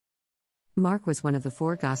Mark was one of the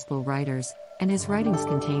four Gospel writers, and his writings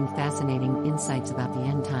contain fascinating insights about the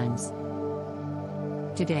end times.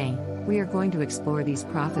 Today, we are going to explore these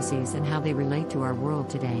prophecies and how they relate to our world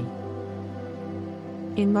today.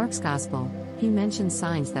 In Mark's Gospel, he mentions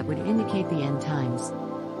signs that would indicate the end times.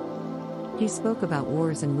 He spoke about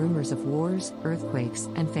wars and rumors of wars, earthquakes,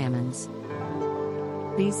 and famines.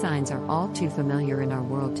 These signs are all too familiar in our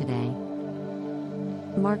world today.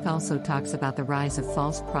 Mark also talks about the rise of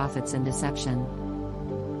false prophets and deception.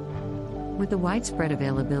 With the widespread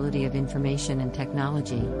availability of information and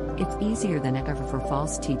technology, it's easier than ever for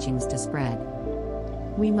false teachings to spread.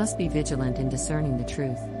 We must be vigilant in discerning the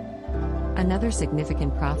truth. Another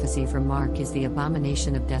significant prophecy from Mark is the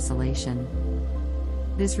abomination of desolation.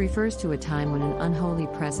 This refers to a time when an unholy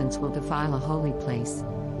presence will defile a holy place.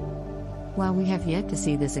 While we have yet to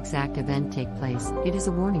see this exact event take place, it is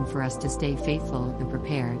a warning for us to stay faithful and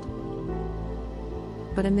prepared.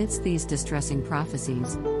 But amidst these distressing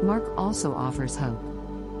prophecies, Mark also offers hope.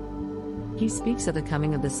 He speaks of the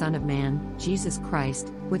coming of the Son of Man, Jesus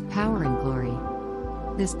Christ, with power and glory.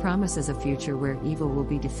 This promises a future where evil will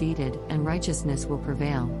be defeated and righteousness will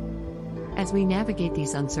prevail. As we navigate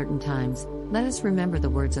these uncertain times, let us remember the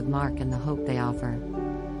words of Mark and the hope they offer.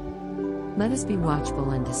 Let us be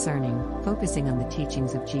watchful and discerning, focusing on the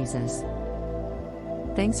teachings of Jesus.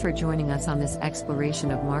 Thanks for joining us on this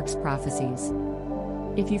exploration of Mark's prophecies.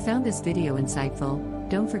 If you found this video insightful,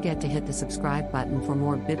 don't forget to hit the subscribe button for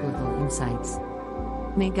more biblical insights.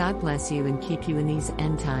 May God bless you and keep you in these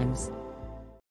end times.